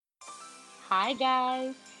Hi,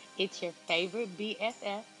 guys. It's your favorite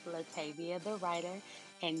BFF, Latavia the writer,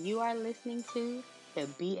 and you are listening to the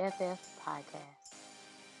BFF podcast.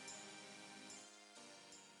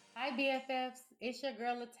 Hi, BFFs. It's your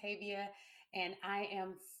girl, Latavia, and I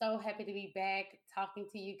am so happy to be back talking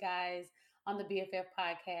to you guys on the BFF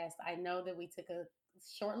podcast. I know that we took a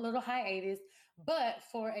short little hiatus, but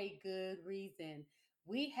for a good reason.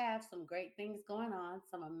 We have some great things going on,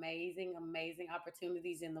 some amazing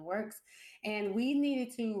opportunities in the works, and we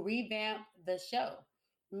needed to revamp the show,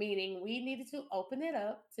 meaning we needed to open it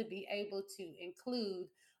up to be able to include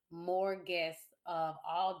more guests of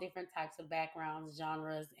all different types of backgrounds,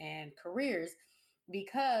 genres, and careers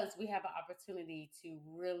because we have an opportunity to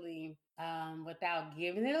really, without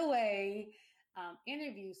giving it away,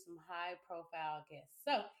 interview some high profile guests.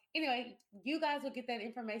 So, anyway, you guys will get that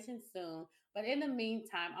information soon. But in the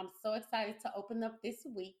meantime, I'm so excited to open up this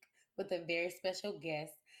week with a very special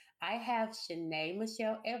guest. I have Shanae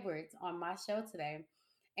Michelle Edwards on my show today.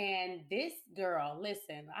 And this girl,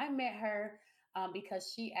 listen, I met her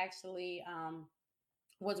because she actually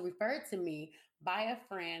was referred to me by a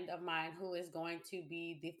friend of mine who is going to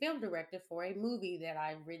be the film director for a movie that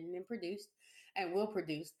I've written and produced and will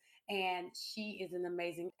produce. And she is an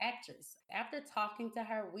amazing actress. After talking to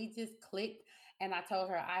her, we just clicked, and I told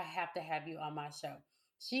her, I have to have you on my show.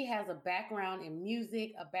 She has a background in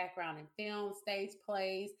music, a background in film, stage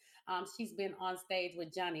plays. She's been on stage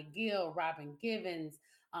with Johnny Gill, Robin Givens,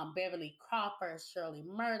 Beverly Crawford, Shirley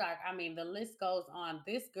Murdoch. I mean, the list goes on.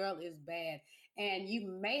 This girl is bad. And you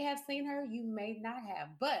may have seen her, you may not have,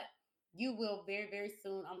 but you will very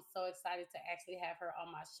soon. I'm so excited to actually have her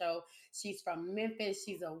on my show. She's from Memphis.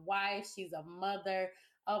 She's a wife. She's a mother.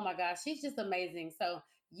 Oh my gosh, she's just amazing. So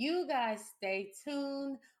you guys stay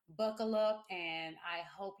tuned, buckle up, and I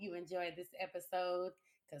hope you enjoy this episode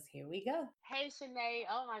because here we go. Hey, Shanae.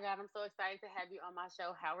 Oh my God, I'm so excited to have you on my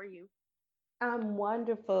show. How are you? I'm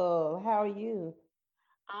wonderful. How are you?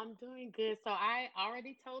 I'm doing good. So I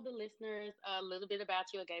already told the listeners a little bit about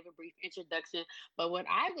you. I gave a brief introduction, but what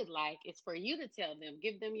I would like is for you to tell them,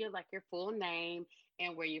 give them your full name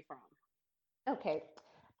and where you're from. Okay.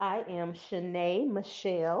 I am Shanae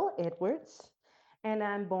Michelle Edwards, and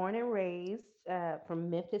I'm born and raised from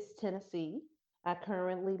Memphis, Tennessee. I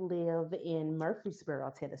currently live in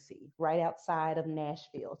Murfreesboro, Tennessee, right outside of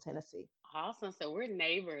Nashville, Tennessee. Awesome. So we're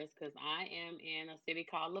neighbors because I am in a city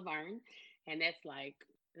called Laverne, and that's like,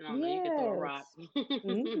 I don't know, you could throw a rock.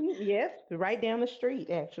 Yes. Yes, right down the street,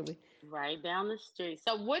 actually. Right down the street.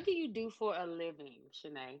 So what do you do for a living,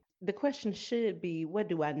 Shanae? The question should be, what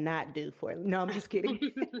do I not do for it? No, I'm just kidding.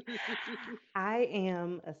 I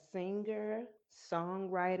am a singer,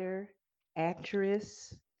 songwriter,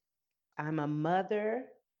 actress. I'm a mother,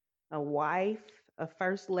 a wife, a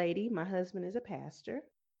first lady. My husband is a pastor,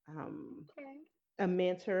 um, Okay. a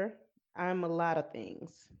mentor. I'm a lot of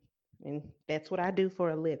things. And that's what I do for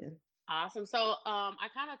a living. Awesome. So, I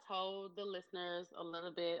kind of told the listeners a little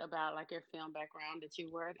bit about like your film background that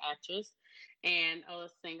you were an actress and a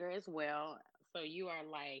singer as well. So you are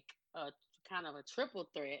like a kind of a triple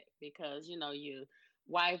threat because you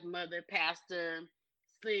wife, mother, pastor,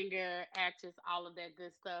 singer, actress, all of that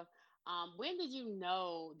good stuff. When did you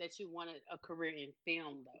know that you wanted a career in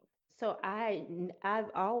film, though? I've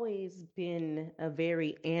always been a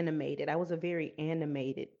very animated. I was a very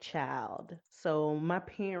animated child. So my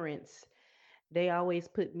parents, they always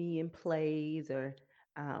put me in plays or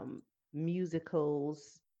um,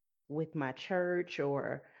 musicals with my church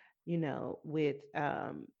or, with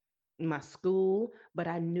my school. But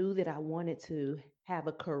I knew that I wanted to have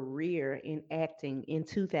a career in acting in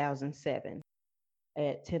 2007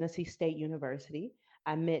 at Tennessee State University.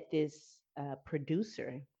 I met this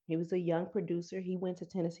producer. He was a young producer. He went to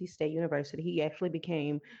Tennessee State University. He actually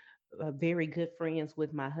became very good friends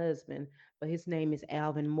with my husband, but his name is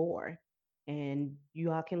Alvin Moore. And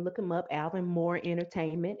you all can look him up, Alvin Moore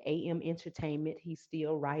Entertainment, AM Entertainment. He's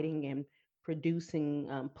still writing and producing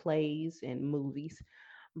plays and movies.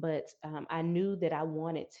 But I knew that I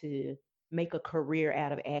wanted to make a career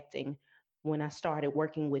out of acting when I started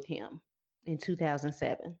working with him in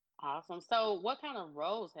 2007. Awesome. So, what kind of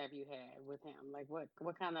roles have you had with him? Like, what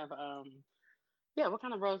kind of yeah, what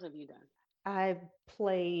kind of roles have you I've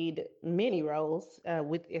played many roles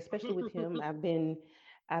with, especially with him. done?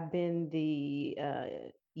 I've been the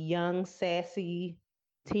young, sassy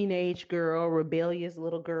teenage girl, rebellious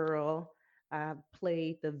little girl. I've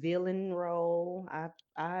played the villain role.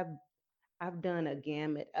 I've done a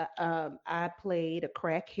gamut. I played a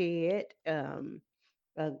crackhead,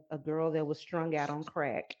 a girl that was strung out on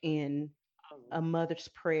crack in A Mother's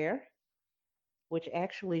Prayer. which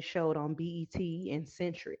actually showed on BET and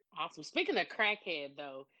Century. Awesome. Speaking of crackhead,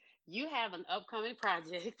 though, you have an upcoming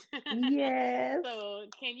project. Yes. So,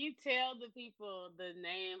 can you tell the people the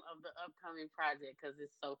name of the upcoming project? Because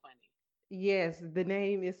it's so funny. Yes, the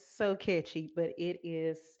name is so catchy, but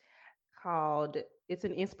called, it's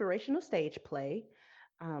an inspirational stage play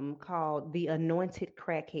called The Anointed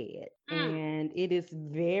Crackhead. Mm. And it is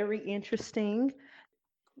very interesting.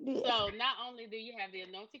 Yes. So, not only do you have the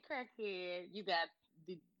Anointed Crackhead, you got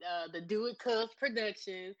the Do It Cuz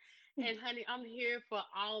Productions. And, honey, I'm here for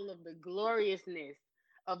all of the gloriousness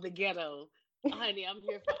of the ghetto. Honey, I'm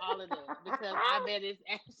here for all of that because I bet it's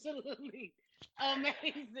absolutely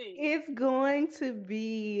amazing. It's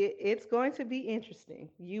going to be interesting.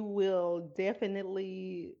 You will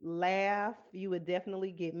definitely laugh, you would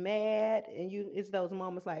definitely get mad, and you it's those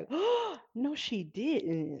moments like, "Oh, no she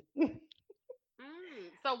didn't."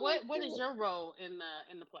 Mm. So what is your role in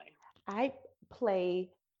the play? I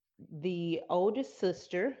play the oldest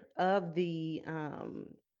sister of the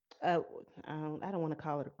uh, I don't want to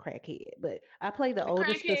call it a crackhead, but I play the The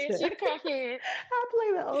oldest crackhead, sister. she the crackhead. I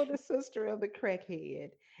play the oldest sister of the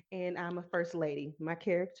crackhead, and I'm a first lady. My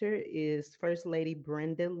character is First Lady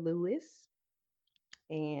Brenda Lewis,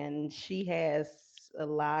 and she has a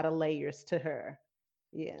lot of layers to her.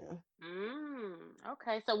 Yeah.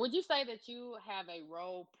 Okay. So would you say that you have a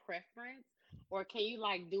role preference or can you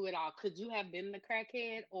like do it all? Could you have been the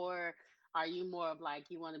crackhead or are you more of like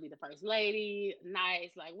you want to be the first lady,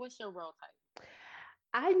 nice? Like what's your role type?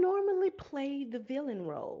 I normally play the villain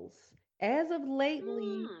roles.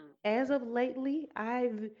 Mm. As of lately,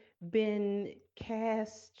 I've been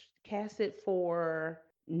casted for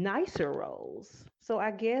nicer roles. So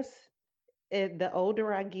I guess the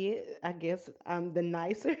older I get, I guess I'm the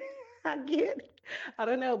nicer I get. I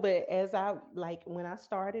don't know, but as I like when I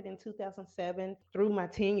started in 2007, through my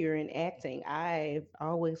tenure in acting, I've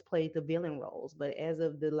always played the villain roles. But as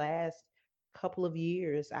of the last couple of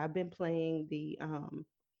years, I've been playing the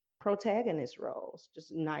protagonist roles,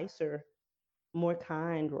 just nicer, more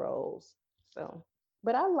kind roles. So,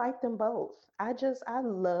 but I like them both. I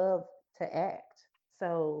love to act.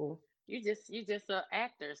 So, You just a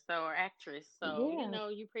actor, so or actress, so you yeah. know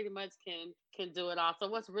you pretty much can do it all. So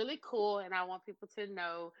what's really cool, and I want people to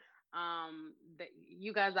know, that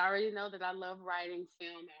you guys already know that I love writing,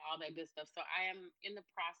 film, and all that good stuff. So I am in the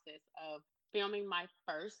process of filming my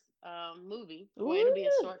first movie. Well, it'll be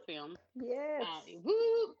a Ooh, short film. yes.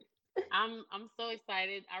 Woo! I'm so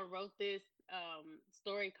excited. I wrote this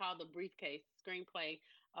story called The Briefcase screenplay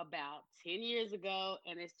about 10 years ago,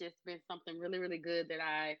 and it's just been something really, really good that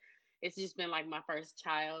it's just been like my first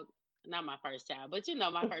child, not my first child, but you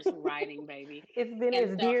know, my first writing baby. It's been And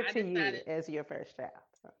as so dear I to you decided, as your first child.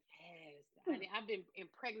 So. yes, honey, I've been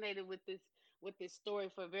impregnated with this story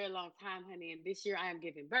for a very long time, honey, and this year I am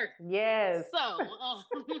giving birth. Yes. So,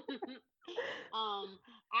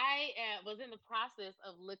 I was in the process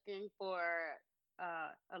of looking for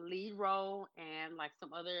a lead role and like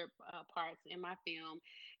some other parts in my film,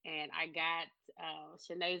 and I got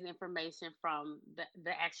Shanae's information from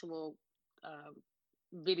the actual uh,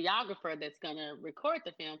 videographer that's gonna record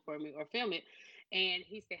the film for me or film it, and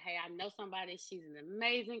he said, "Hey, I know somebody. She's an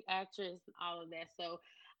amazing actress and all of that." So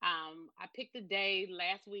I picked a day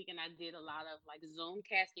last week and I did a lot of like Zoom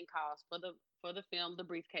casting calls for the film The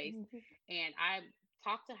Briefcase, Mhm. and I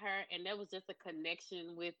talked to her and there was just a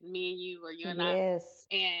connection with me and you or you and I, Yes.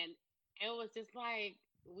 and it was just like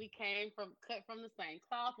we came from cut from the same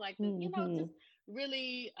cloth, like the you know just Hmm.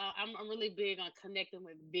 really I'm really big on connecting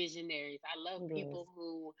with visionaries. I love people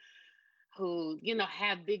Yes. who you know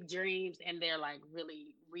have big dreams and they're like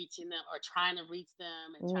really reaching them or trying to reach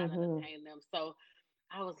them and trying to Hmm. attain them. So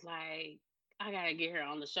I was like, I gotta get her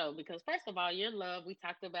on the show because first of all, your love. We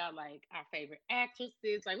talked about like our favorite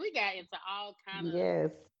actresses. Like we got into all kind of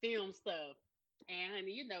Yes. film stuff. And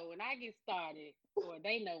honey, you know when I get started, or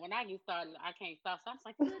they know when I get started, I can't stop. So I was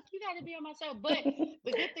like, look, you got to be on my show. But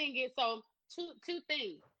the good thing is, so two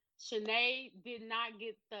things. Shanae did not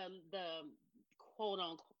get the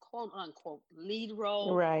quote unquote lead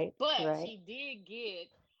role, Right. but Right. she did get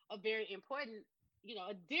a very important, you know,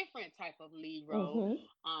 a different type of lead role.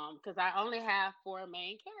 Hmm. Because I only have four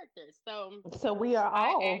main characters, so So we are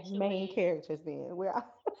I all main actually characters then. We're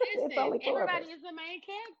all, it's listen. only four of Everybody us. is the main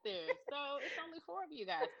character, so it's only four of you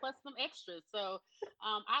guys plus some extras. So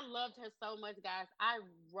I loved her so much, guys. I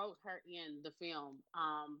wrote her in the film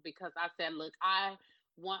because I said, look, I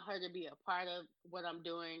want her to be a part of what I'm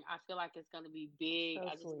doing. I feel like it's going to be big. So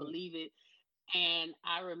I just sweet. believe it. And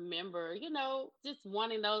I remember, you know, just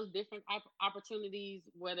wanting those different opportunities,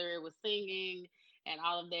 whether it was singing and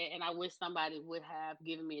all of that. And I wish somebody would have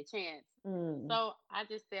given me a chance. Mm, So I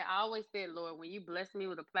always said, Lord, when you bless me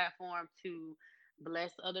with a platform to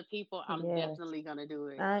bless other people, I'm yes. definitely gonna do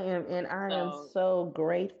it. I am, and I am So so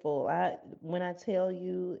grateful. When I tell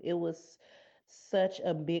you, it was such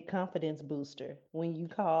a big confidence booster when you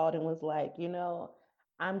called and was like,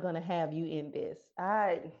 I'm gonna have you in this.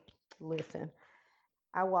 Listen,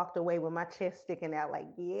 I walked away with my chest sticking out like,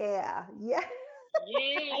 yeah, yeah,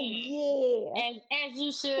 yeah, yeah. as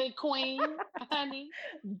you should, Queen, honey.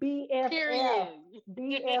 BFF, Period.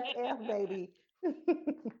 BFF, baby.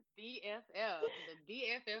 BFF, the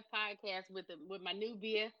BFF podcast with my new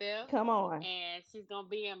BFF, Come on. and she's gonna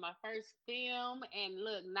be in my first film, and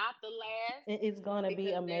look, not the last, It's gonna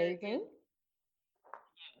be because there is amazing.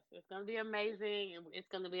 yes, it's gonna be amazing. It's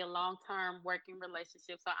gonna be a long term working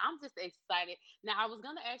relationship, so I'm just excited. Now, I was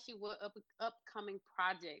gonna ask you what upcoming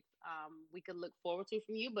projects we could look forward to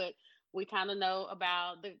from you, but we kind of know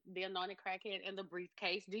about the Anointed Crackhead and the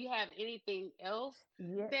Briefcase. Do you have anything else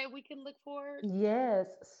Yeah. that we can look forward? Yes,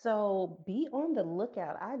 so be on the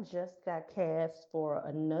lookout. I just got cast for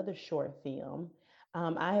another short film.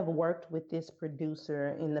 I have worked with this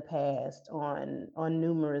producer in the past on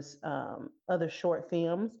numerous other short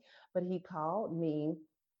films, but he called me,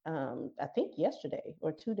 I think yesterday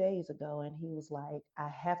or 2 days ago, and he was like, "I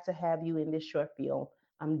have to have you in this short film.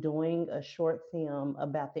 I'm doing a short film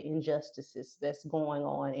about the injustices that's going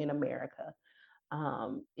on in America."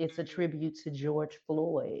 It's a Mm, tribute to George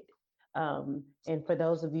Floyd. And for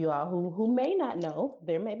those of you all who may not know,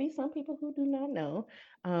 there may be some people who do not know.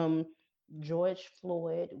 George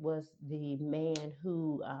Floyd was the man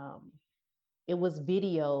who it was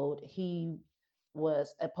videoed. He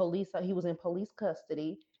was in police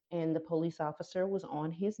custody, and the police officer was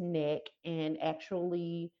on his neck and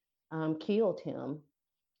actually killed him.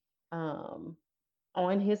 Um,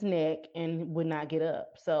 on his neck and would not get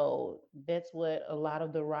up. So that's what a lot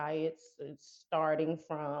of the riots is starting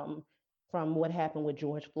from what happened with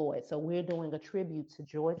George Floyd. So we're doing a tribute to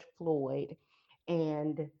George Floyd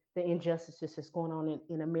and the injustices that's going on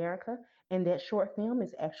in America. And that short film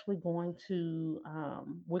is actually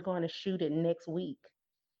we're going to shoot it next week.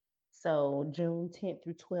 So June 10th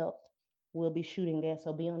through 12th, we'll be shooting that.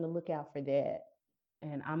 So be on the lookout for that.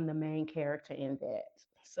 And I'm the main character in that.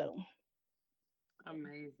 So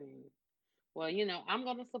amazing. Well, I'm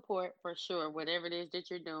going to support for sure whatever it is that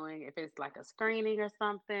you're doing. If it's like a screening or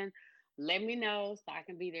something, let me know so I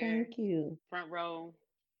can be there thank you. front row.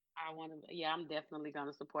 Yeah, I'm definitely going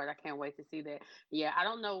to support. I can't wait to see that. Yeah, I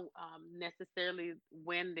don't know necessarily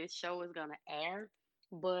when this show is going to air,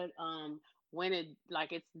 but when it's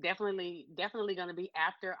definitely going to be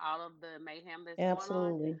after all of the mayhem that's going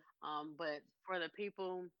on. Absolutely. But for the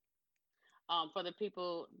people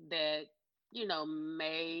that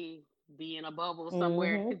may be in a bubble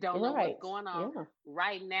somewhere don't know what's Right. going on Yeah.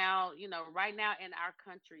 right now. Right now in our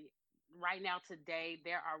country, right now today,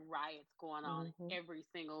 there are riots going on in hmm every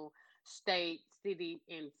single state, city,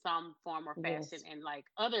 in some form or fashion, Yes. and like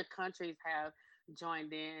other countries have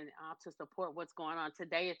joined in to support what's going on.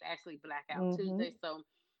 Today is actually Blackout Tuesday, hmm so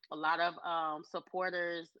a lot of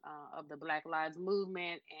supporters of the Black Lives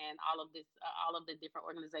Movement and all of the different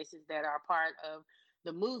organizations that are part of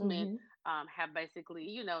the movement hmm have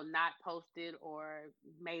basically, not posted or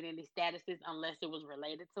made any statuses unless it was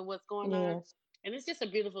related to what's going on. Yes. And it's just a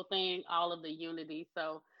beautiful thing, all of the unity.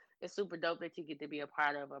 So it's super dope that you get to be a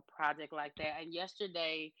part of a project like that. And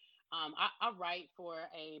yesterday, I write for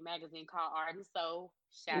a magazine called Art and Soul.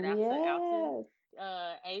 Shout out to Alton Yes.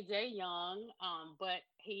 AJ Young. But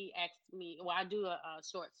he asked me, well, I do a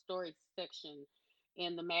short story section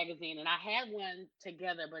in the magazine, and I had one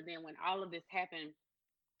together, but then when all of this happened,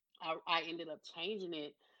 I ended up changing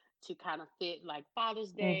it to kind of fit like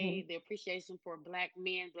Father's Day, hmm the appreciation for Black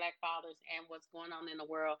men, Black fathers, and what's going on in the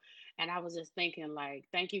world. And I was just thinking, like,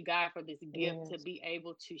 thank you, God, for this gift to Yes. be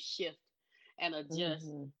able to shift and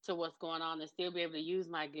adjust hmm to what's going on and still be able to use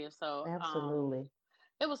my gift. So, Absolutely.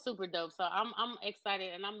 it was super dope. So I'm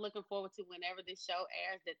excited, and I'm looking forward to whenever this show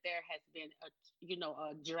airs that there has been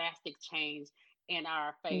a drastic change in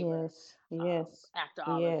our favor Yes. Yes. after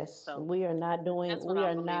all of this. Yes. So that's what We I'm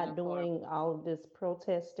are believing not for. doing all of this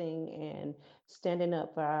protesting and standing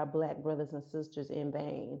up for our Black brothers and sisters in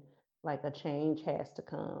vain. Like a change has to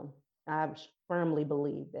come. I firmly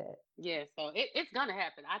believe that. Yeah, so it's gonna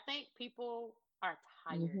happen. I think people are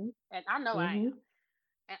tired, hmm and I know I am. hmm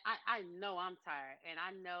And I know I'm tired, and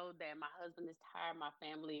I know that my husband is tired, my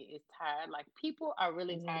family is tired. Like, people are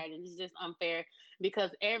really Yeah. tired, and it's just unfair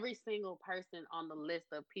because every single person on the list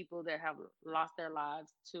of people that have lost their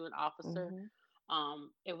lives to an officer, hmm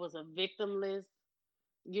it was a victim list.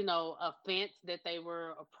 offense that they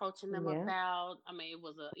were approaching them Yeah. about. I mean, it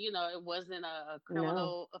was it wasn't a No.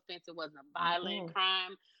 criminal offense. It wasn't a violent Mm-mm.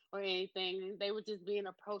 crime or anything. They were just being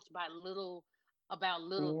approached by little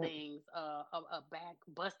Yep. things, a back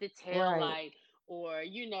busted tail Right. light, or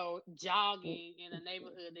jogging in a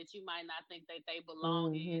neighborhood that you might not think that they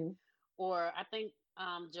belong in. Mm-hmm. Or I think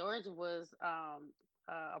George was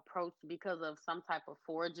approached because of some type of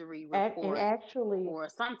forgery And report actually, or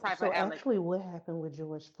some type of so actually, what happened with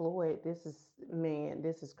George Floyd? This is, man,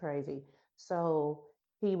 this is crazy. So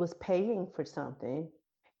he was paying for something,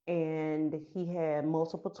 and he had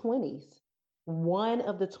multiple 20s. One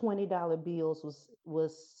of the $20 bills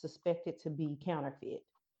was suspected to be counterfeit.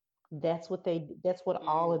 That's what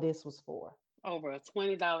all of mm, this was for. over a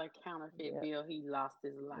 $20 counterfeit Yep. bill. He lost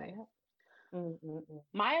his life. Yep. Mm-mm-mm.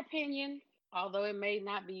 My opinion, although it may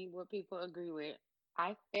not be what people agree with,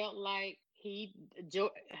 I felt like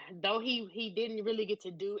though he didn't really get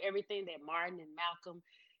to do everything that Martin and Malcolm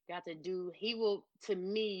got to do, he will, to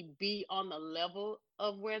me, be on the level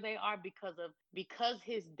of where they are because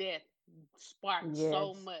his death sparked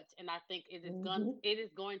so Yes. much, and I think Mm-hmm. it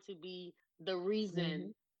is going to be the reason Mm-hmm.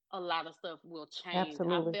 a lot of stuff will change.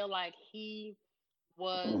 I Absolutely. feel like he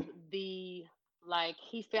was the like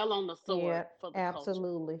he fell on the sword Yeah, for the culture,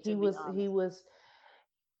 absolutely. to be honest.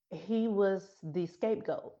 He was the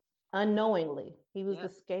scapegoat. Unknowingly, he was the Yep.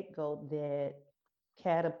 scapegoat that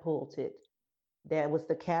catapulted, that was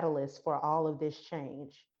the catalyst for all of this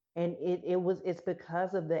change. And it's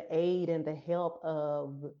because of the aid and the help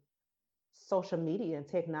of social media and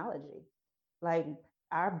technology. Like,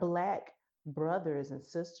 our black brothers and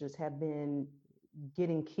sisters have been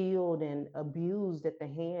getting killed and abused at the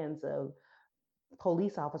hands of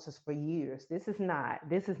police officers for years. This is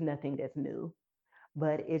nothing that's new.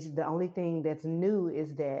 But it's the only thing that's new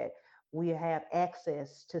is that we have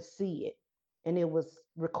access to see it, and it was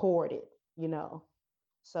recorded, you know.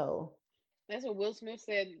 So, That's what Will Smith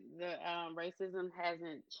said. The racism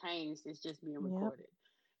hasn't changed; it's just being yep, recorded.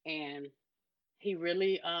 And he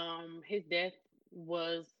really, his death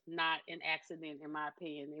was not an accident, in my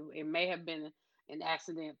opinion. It may have been an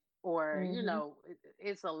accident, or hmm,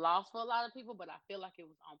 it's a loss for a lot of people. But I feel like it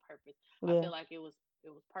was on purpose. I yeah, feel like it was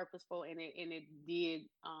purposeful, and it did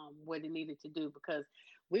what it needed to do, because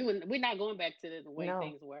we're not going back to the way no,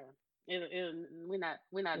 things were. We're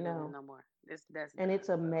not doing it no, no more. That's and it's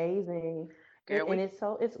done. So, amazing. girl, And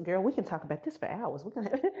it's, girl. We can talk about this for hours. We're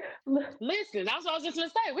gonna listen. That's what I was just gonna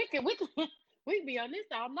say. We can we can be on this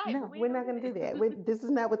all night, but no, we we're ain't not gonna gonna do do that. that. This is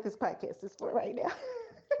not what this podcast is for right now.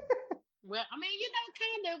 Well, I mean,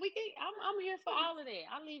 kind of. We can. I'm here for all of that.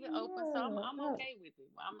 I leave it open, so I'm Yeah. okay with it.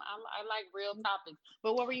 I like real topics.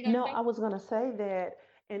 But what were you gonna No, say? I was going to say that,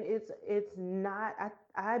 and it's not.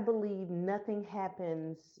 I believe nothing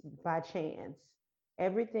happens by chance.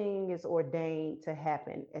 Everything is ordained to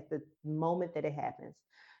happen at the moment that it happens.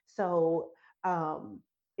 So,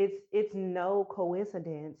 it's no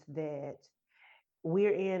coincidence that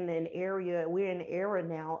we're in an era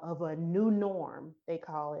now of a new norm, they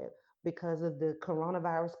call it, because of the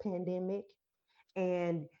coronavirus pandemic.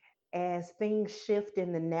 And as things shift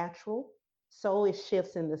in the natural, so it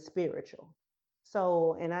shifts in the spiritual.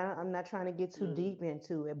 So, and I'm not trying to get too Mm. deep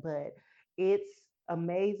into it, but it's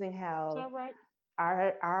amazing It's how all right.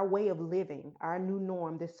 our way of living, our new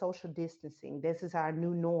norm, this social distancing, this is our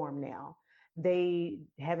new norm now. They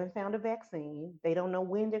haven't found a vaccine. They don't know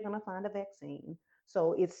when they're going to find a vaccine.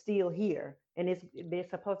 So it's still here, and they're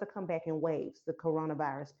supposed to come back in waves, the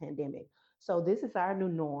coronavirus pandemic. So this is our new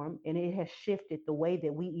norm, and it has shifted the way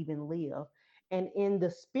that we even live. And in the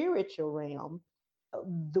spiritual realm,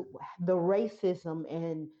 the the racism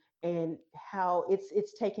and how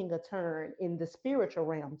it's taking a turn in the spiritual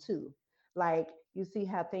realm too. Like, you see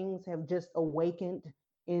how things have just awakened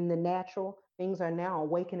in the natural, things are now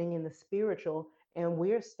awakening in the spiritual, and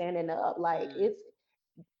we're standing up. Like, Mm. it's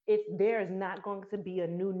there is not going to be a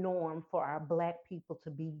new norm for our black people to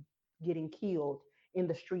be getting killed in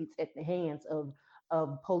the streets at the hands of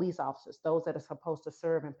police officers, those that are supposed to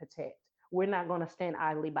serve and protect. We're not going to stand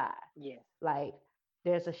idly by. Yes. Like,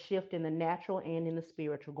 there's a shift in the natural and in the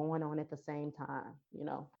spiritual going on at the same time, you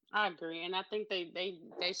know. I agree, and I think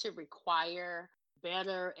they should require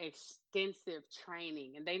better extensive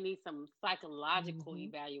training, and they need some psychological Hmm.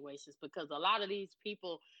 evaluations, because a lot of these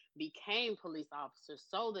people became police officers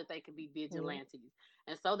so that they could be Yeah. vigilantes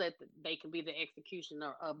and so that they could be the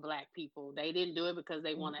executioner of black people. They didn't do it because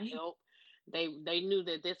they want to Hmm. help. They knew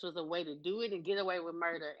that this was a way to do it and get away with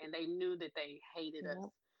murder, and they knew that they hated us.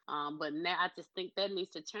 Yeah. But now I just think that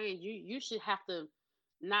needs to change. You should have to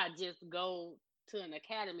not just go to an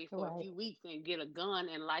academy for a Right. few weeks and get a gun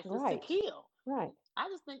and license to Right. kill. Right. I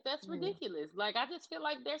just think that's Yeah. ridiculous. Like, I just feel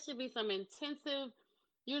like there should be some intensive,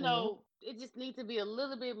 Yep. it just needs to be a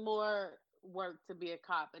little bit more work to be a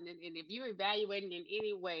cop. And if you're evaluating in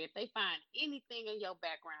any way, if they find anything in your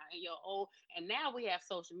background, in your old, and now we have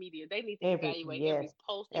social media, they need to evaluate every Yes,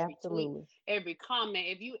 post, every tweet, absolutely. every comment.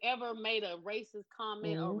 If you ever made a racist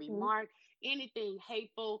comment or Hmm. remark, anything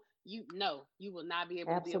hateful, you will not be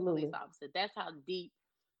able to be a police Absolutely. officer. That's how deep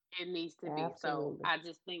it needs to be. So Absolutely. I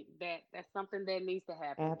just think that that's something that needs to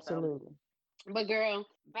happen. So, Absolutely. but girl,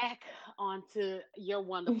 back onto your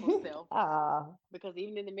wonderful self. Ah, Because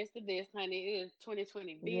even in the midst of this, honey, it is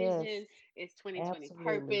 2020 vision, yes, it's 2020 absolutely.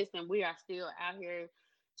 purpose, and we are still out here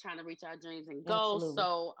trying to reach our dreams and goals. Absolutely.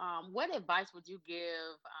 So, what advice would you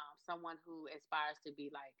give someone who aspires to be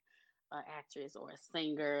like an actress or a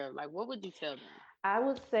singer? Like, what would you tell them? I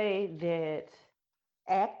would say that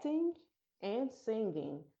acting and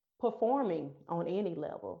singing, performing on any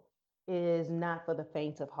level, is not for the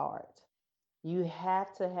faint of heart. You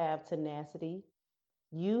have to have tenacity.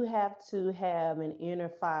 You have to have an inner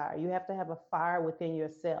fire. You have to have a fire within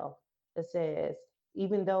yourself that says,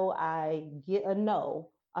 even though I get a no,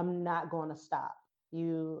 I'm not going to stop.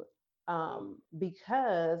 You, Mm,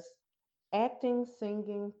 because acting,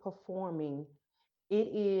 singing, performing, it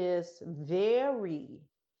is very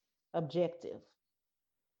objective.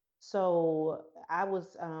 So I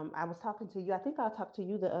was talking to you. I think I talked to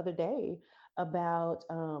you the other day about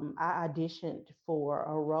I auditioned for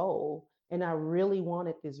a role and I really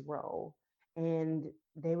wanted this role, and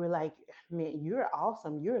they were like, "Man, you're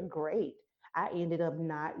awesome. You're great." I ended up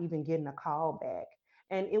not even getting a call back,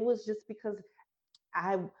 and it was just because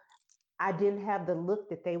I I didn't have the look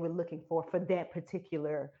that they were looking for that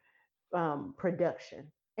particular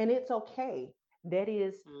production, and it's okay. That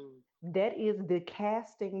is mm, that is the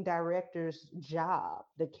casting director's job,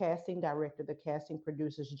 the casting director, the casting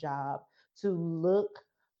producer's job to look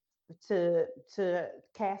to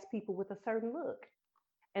cast people with a certain look.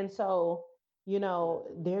 And so,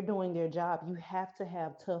 mm-hmm. they're doing their job. You have to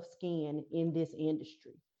have tough skin in this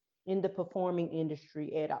industry, in the performing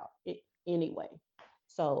industry at all, anyway.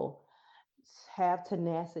 So have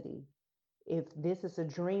tenacity. If this is a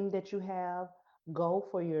dream that you have, go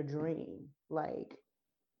for your dream. Like,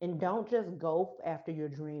 and don't just go after your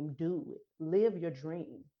dream, do it. Live your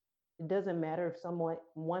dream. It doesn't matter if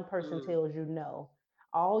one person Mm. tells you no.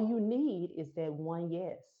 All you need is that one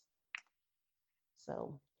yes.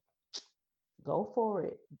 So go for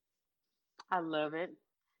it. I love it.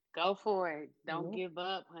 Go for it. Don't Yep. give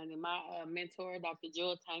up, honey. My mentor, Dr.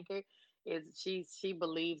 Jewel Tanker, she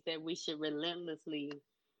believes that we should relentlessly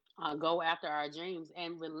go after our dreams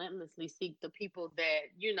and relentlessly seek the people that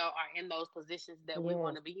are in those positions that we want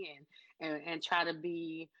Yes. to be in, and try to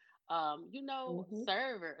be Mm-hmm.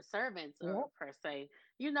 servants or Yep. per se,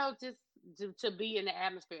 just to be in the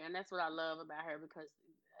atmosphere. And that's what I love about her, because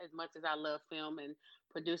as much as I love film and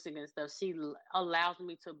producing and stuff, she allows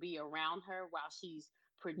me to be around her while she's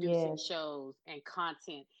producing Yes. shows and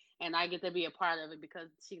content, and I get to be a part of it because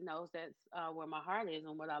she knows that's where my heart is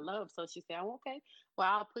and what I love. So she said, "Oh, okay, well,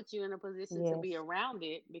 I'll put you in a position to be Yes. around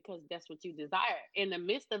it because that's what you desire." In the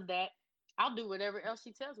midst of that, I'll do whatever else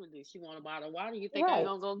she tells me to do. She want a bottle of water. You think I ain't Right.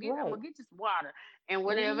 gonna go get it? I'm Right. gonna get you some water and Mm-hmm.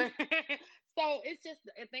 whatever. So it's just,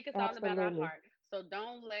 I think it's all about our Absolutely. heart. So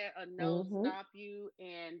don't let a no Mm-hmm. stop you,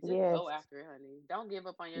 and just go Yes. after it, honey. Don't give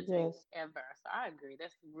up on your dreams Yes. ever. So I agree.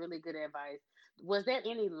 That's really good advice. Was there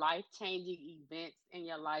any life changing events in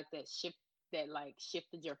your life that like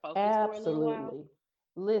shifted your focus for a little while? Absolutely.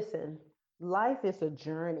 Listen, life is a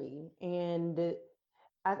journey, and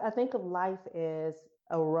I think of life as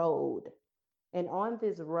a road. And on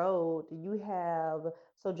this road, you have,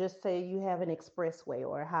 so just say you have an expressway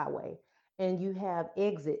or a highway, and you have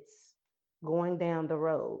exits going down the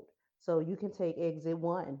road. So you can take exit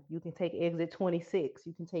one, you can take exit 26,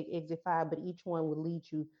 you can take exit five, but each one will lead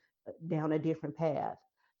you down a different path.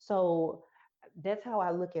 So that's how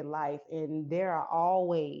I look at life. And there are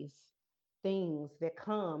always things that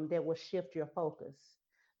come that will shift your focus.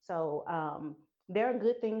 So there are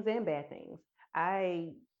good things and bad things.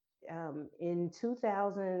 I in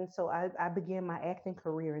 2000, so I began my acting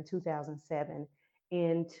career in 2007.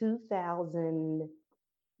 In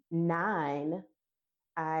 2009,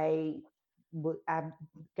 I I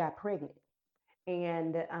got pregnant,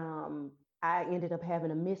 and I ended up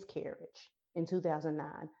having a miscarriage in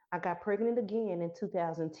 2009. I got pregnant again in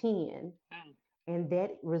 2010, Mm, and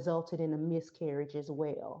that resulted in a miscarriage as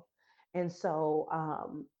well. And so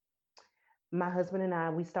my husband and I,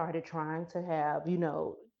 we started trying to have,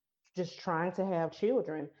 just trying to have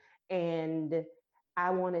children. And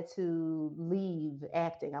I wanted to leave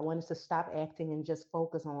acting. I wanted to stop acting and just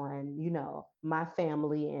focus on, my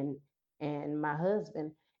family and my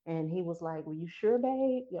husband. And he was like, "Well, you sure,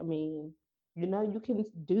 babe? I mean, you can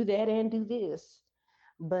do that and do this."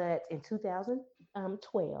 But in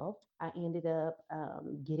 2012, I ended up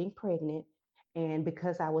getting pregnant. And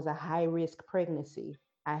because I was a high risk pregnancy,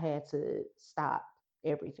 I had to stop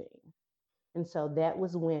everything. And so that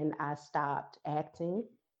was when I stopped acting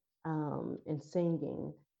and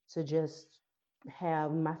singing to just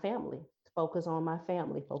have my family, focus on my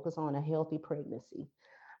family, focus on a healthy pregnancy.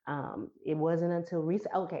 It wasn't until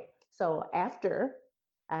recent. Okay, so after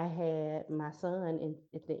I had my son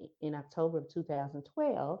in October of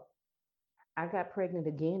 2012, I got pregnant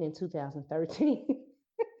again in 2013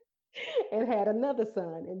 and had another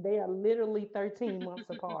son, and they are literally 13 months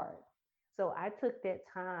apart. So I took that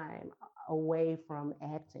time away from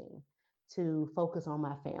acting to focus on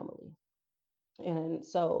my family. And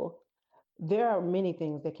so there are many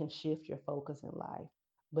things that can shift your focus in life.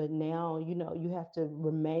 But now, you have to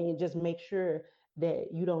just make sure that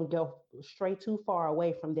you don't go straight too far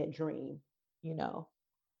away from that dream, you know,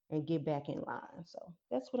 and get back in line. So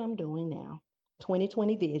that's what I'm doing now.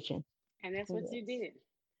 2020 vision. And that's what you Yes, did.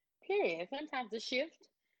 Period. Sometimes the shift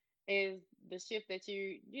is the shift that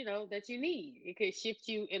that you need. It could shift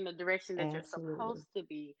you in the direction that you're absolutely. supposed to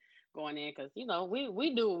be going in because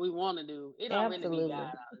we do what we want to do. It don't really be Absolutely.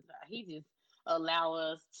 God all the time. He just allow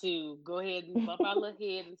us to go ahead and bump our little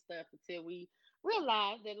head and stuff until we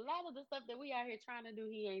realize that a lot of the stuff that we out here trying to do,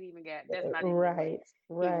 he ain't even got. That's not even what Right,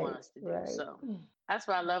 he wants right, us to do. right. So that's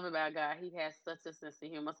what I love about God. He has such a sense of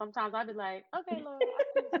humor. Sometimes I'll be like, okay, Lord, I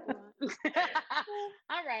see what you're doing.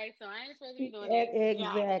 All right, so I ain't supposed to be doing that.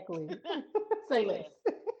 Got Exactly. it. Say Say less. less.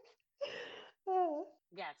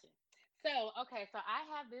 Gotcha. So, okay, so I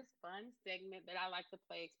have this fun segment that I like to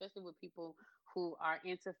play, especially with people who are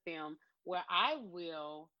into film, where I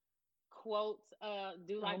will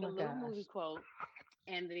do Oh like a my little movie gosh. quote,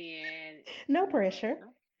 and then No pressure.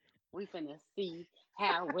 we finna see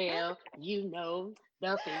how well you know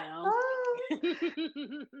the film. Oh.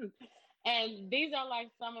 And these are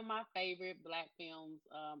like some of my favorite black films.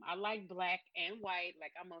 I like black and white.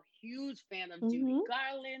 Like I'm a huge fan of Judy Hmm.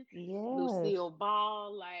 Garland, Yes. Lucille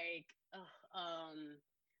Ball, like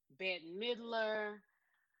Bette Midler.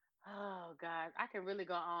 Oh God, I can really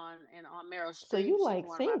go on and on. Meryl So Streep, you she's like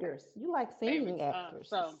one of my singers. You like singing favorites.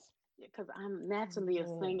 So actresses. because I'm naturally a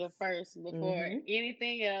singer Yes. first before Hmm.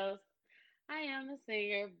 anything else. I am a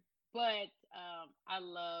singer, but I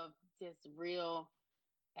love just real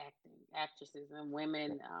actresses and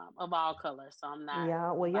women of all colors. So I'm not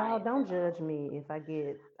Y'all biased don't at judge all. me if I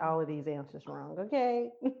get all of these answers wrong,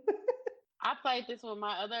 okay? I played this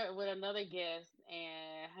with another guest,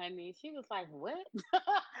 and honey, she was like, "What?" I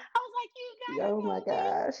was like, "You gotta Oh my know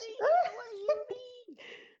this. gosh. What do you mean?"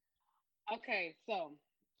 Okay, so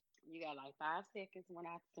you got like 5 seconds when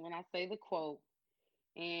I say the quote,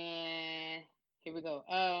 and here we go.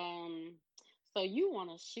 So you want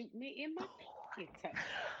to shoot me in my pinky toe?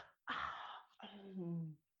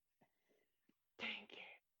 Mm, dang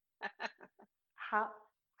it. Ho-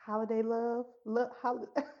 Holiday love?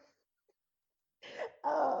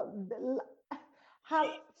 Um,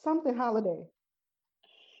 something holiday.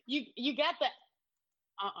 You got the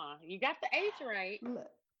you got the H right.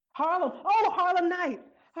 Harlem. Oh, Harlem Night.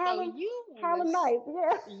 So Harlem. you wanna Harlem Night.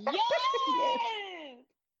 Yes. Yes. yes.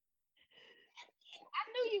 I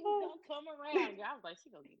knew you was gonna come around, girl. I was like, she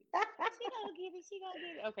gonna get it. She gonna get it. She gonna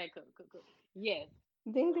get it. Okay, cool, cool, cool. Yes,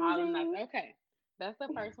 Ding, ding, Harlem Nights. ding. Okay, that's the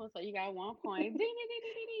first one. So you got 1 point. Ding, ding, ding,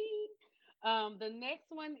 ding, ding, ding. The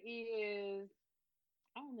next one is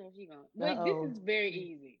I don't know if you're gonna. Uh Wait, this is oh. very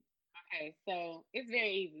easy. Okay, so it's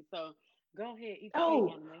very easy. So go ahead, eat the cake,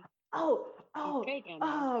 Oh, anime. Eat the oh, cake,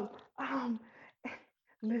 anime. um,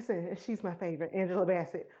 listen, she's my favorite, Angela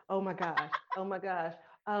Bassett. Oh my gosh. Oh my gosh.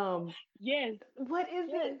 Um, Yes, what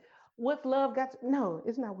is yes. it? What's love got to, no,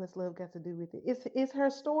 it's not what's love got to do with it. It's her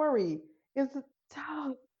story. It's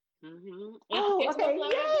oh, It's what's okay.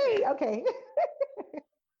 love got to do with Yay. it. Okay.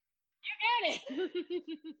 You got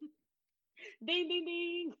it. Ding, ding,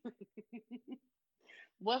 ding.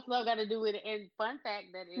 What's love got to do with it? And fun fact,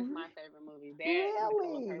 that is my favorite movie. That and The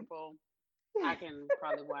Color Really? Purple, I can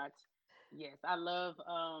probably watch. Yes, I love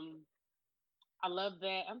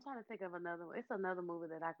that. I'm trying to think of another one. It's another movie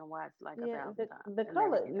that I can watch like a Yeah, thousand times the and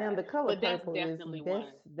never color get now tired. the color But that's purple is definitely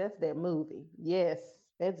one. that's that movie. Yes,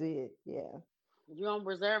 that's it. Yeah. You don't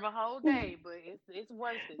reserve a whole day, but it's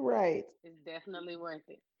worth it. Right. It's definitely worth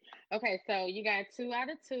it. Okay, so you got 2 out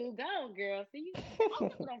of 2. Go, girl. See,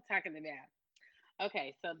 that's what I'm talking about.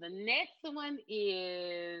 Okay, so the next one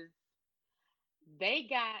is They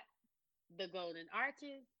got the golden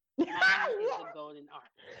arches. Mine is the Yeah, golden arch.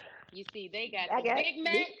 You see, they got I the got Big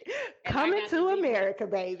Mac, and I coming got the to Big Mac. America,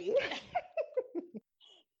 baby.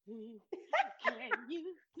 Can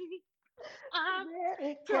you see? I'm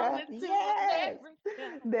America, coming to yes.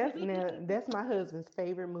 America. That's my husband's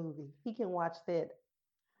favorite movie. He can watch that,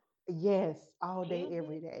 yes, all day, Is every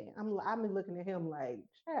it? day. I'm looking at him like,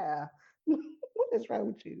 child, what is wrong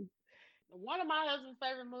with you? One of my husband's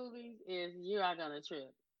favorite movies is You Are Gonna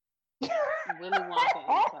Trip. Willy Wonka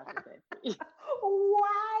and the Chocolate Factory.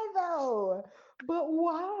 Why though? But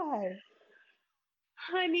why?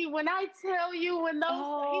 Honey, when I tell you when those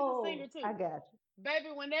he's a singer Oh, I too. got you. Baby,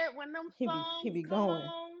 when them He songs be come going.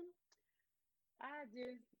 on, I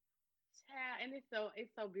just child, and it's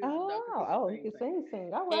so beautiful though because Oh, he can oh, he sing, can sing,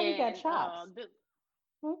 sing. All right, he got and chops.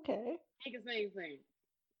 Okay. he can sing, sing.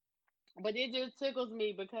 But it just tickles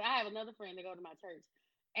me because I have another friend that go to my church,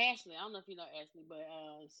 Ashley. I don't know if you know Ashley, but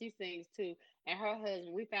she sings too. And her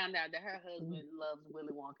husband, we found out that her husband loves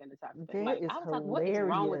Willy Wonka and the Chocolate Factory. That Like is I was like, what is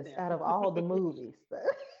wrong with hilarious them? out of all the movies.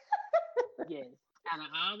 Yes, out of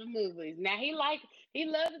all the movies. Now he loves his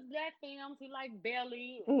black films. He like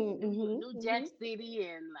Belly and New Jack Mm-hmm. City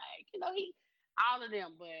and like he all of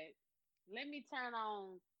them. But let me turn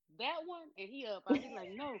on that one and he up. I'll be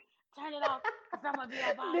like, no, turn it off because I'm gonna be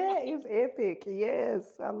on volume. That is epic.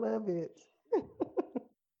 Yes, I love it.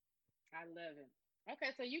 I love it.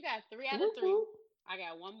 Okay, so you got 3 out of 3. Woohoo. I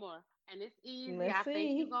got one more, and it's easy. Let's I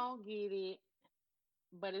think you see. gonna get it,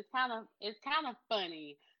 but it's kind of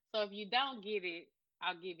funny. So if you don't get it,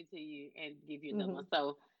 I'll give it to you and give you another one. Hmm.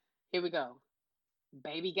 So here we go.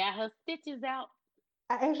 Baby got her stitches out.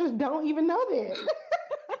 I actually don't even know that.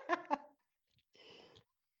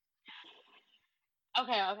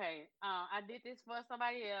 Okay, okay. I did this for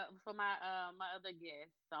somebody else, for my other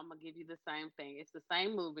guest. So I'm gonna give you the same thing. It's the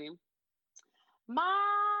same movie.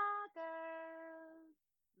 My girl,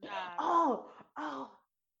 not Oh, oh,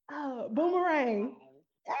 oh, boomerang. alright.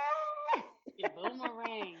 Ah!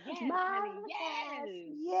 Boomerang. Yes, honey. My gosh, Yes.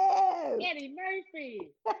 yes. Eddie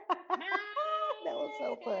Murphy. That was My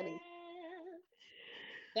so funny. girl.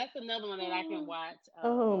 That's another one that I can watch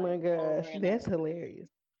Oh like my over gosh, and that's over. hilarious.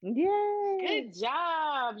 Yay! Good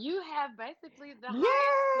job. You have basically the highest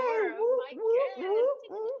Yay! score of Whoop, my whoop, guest. whoop,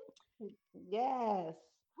 whoop. Yes.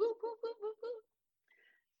 Woo, woo, woo, woo, woo.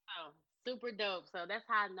 So super dope. So that's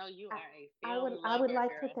how I know you I, are a I film I would lover,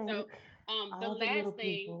 like to girl. So thank the all the little last thing,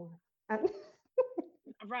 people.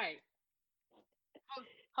 right.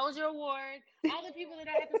 Hold your award. All the people that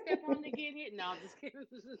I had to step on to get it. No, I'm just kidding.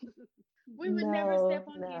 We would never step No,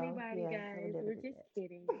 on no, anybody, yeah, I would guys. never We're do just that.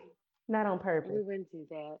 kidding. Not on We purpose. wouldn't do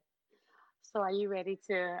that. So are you ready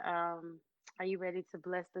to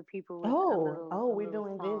bless the people with a Oh, little oh, a we're little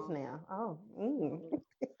doing this song? now. Oh, A little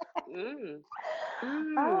mm,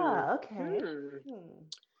 ah, mm, okay. hmm, Hmm.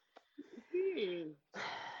 hmm.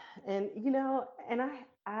 And and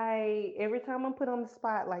every time I'm put on the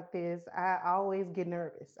spot like this, I always get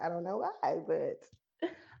nervous. I don't know why, but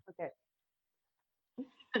okay.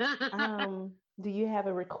 Do you have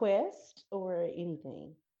a request or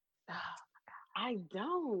anything? I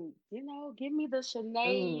don't. Give me the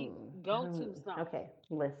Shanae go-to song. Okay,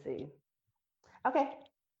 let's see. Okay,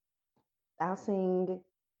 I'll sing.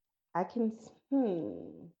 I can.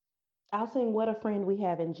 I'll sing "What a Friend We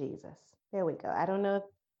Have in Jesus." There we go. I don't know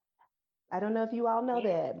if you all know Yes.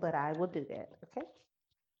 that, but I will do that. Okay.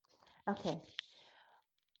 Okay.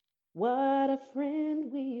 What a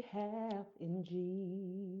friend we have in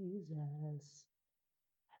Jesus.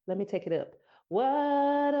 Let me take it up.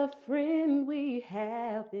 What a friend we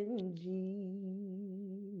have in Jesus.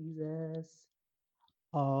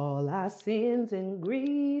 All our sins and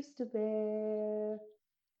griefs to bear.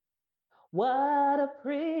 What a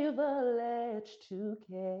privilege to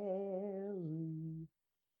carry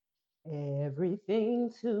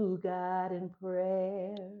everything to God in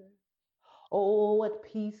prayer. Oh, what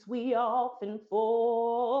peace we often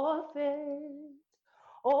forfeit.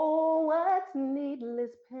 Oh, what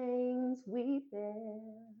needless pains we bear.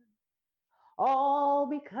 All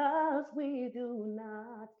because we do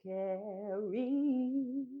not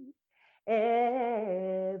carry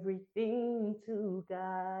everything to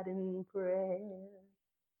God in prayer.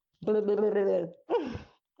 Blah, blah, blah, blah, blah.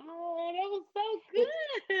 Oh, that was so It,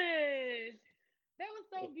 good. That was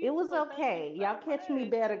so it was beautiful. Thank you okay. Y'all so catch me much.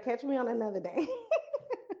 better. Catch me on another day.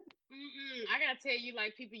 I gotta tell you,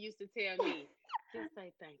 like people used to tell me, just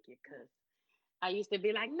say thank you, cause I used to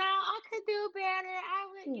be like, no, I could do better. I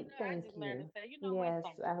would, I Thank just learned to you. say, what, Yes,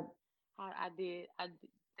 thank you. I did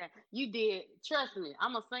that. You did. Trust me,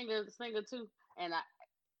 I'm a singer too, and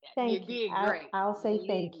You Thank you. did great. I'll say Believe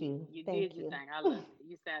thank me, you. you did Thank your you. thing. I loved it.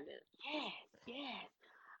 You sounded yes, yes,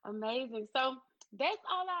 amazing. So that's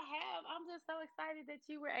all I have. I'm just so excited that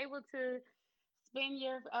you were able to spend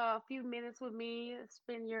your few minutes with me,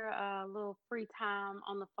 spend your little free time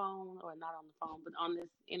on the phone, or not on the phone, but on this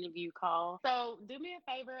interview call. So do me a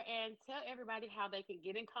favor and tell everybody how they can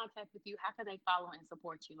get in contact with you. How can they follow and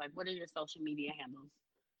support you? Like, what are your social media handles?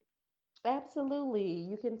 Absolutely.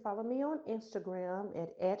 You can follow me on Instagram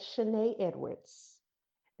at Shanae Edwards.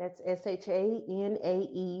 That's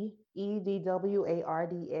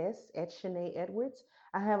SHANAEEDWARDS at Shanae Edwards.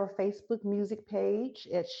 I have a Facebook music page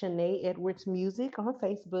at Shanae Edwards Music on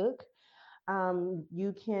Facebook.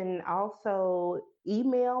 You can also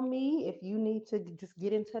email me if you need to just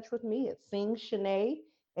get in touch with me at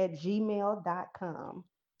singshanae@gmail.com.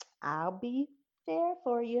 I'll be there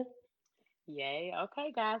for you. Yay.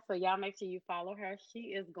 Okay, guys. So y'all make sure you follow her.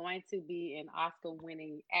 She is going to be an Oscar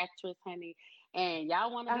winning actress, honey. And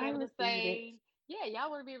y'all want to be I able to received it. say, yeah, y'all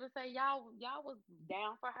want to be able to say y'all was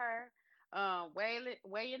down for her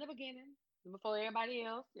way in the beginning before everybody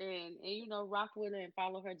else and rock with her and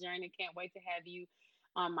follow her journey. Can't wait to have you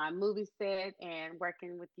on my movie set and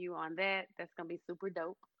working with you on that. That's gonna be super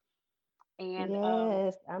dope. And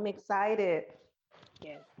Yes, I'm excited.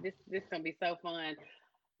 yes, this gonna be so fun.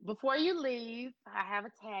 Before you leave, I have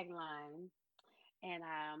a tagline. And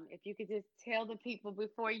if you could just tell the people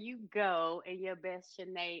before you go in your best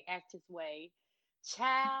Shanae actress way,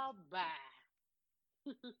 ciao, bye.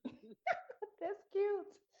 That's cute.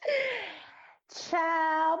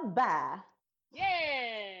 Ciao, bye.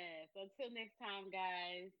 Yes. Until next time,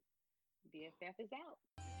 guys, BFF is out.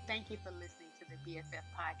 Thank you for listening to the BFF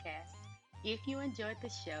podcast. If you enjoyed the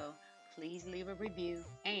show, please leave a review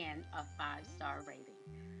and a 5-star rating.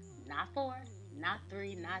 Not 4, not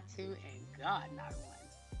 3, not 2, and God, not 1.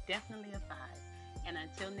 Definitely a 5. And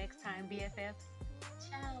until next time, BFFs,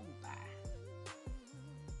 ciao, bye.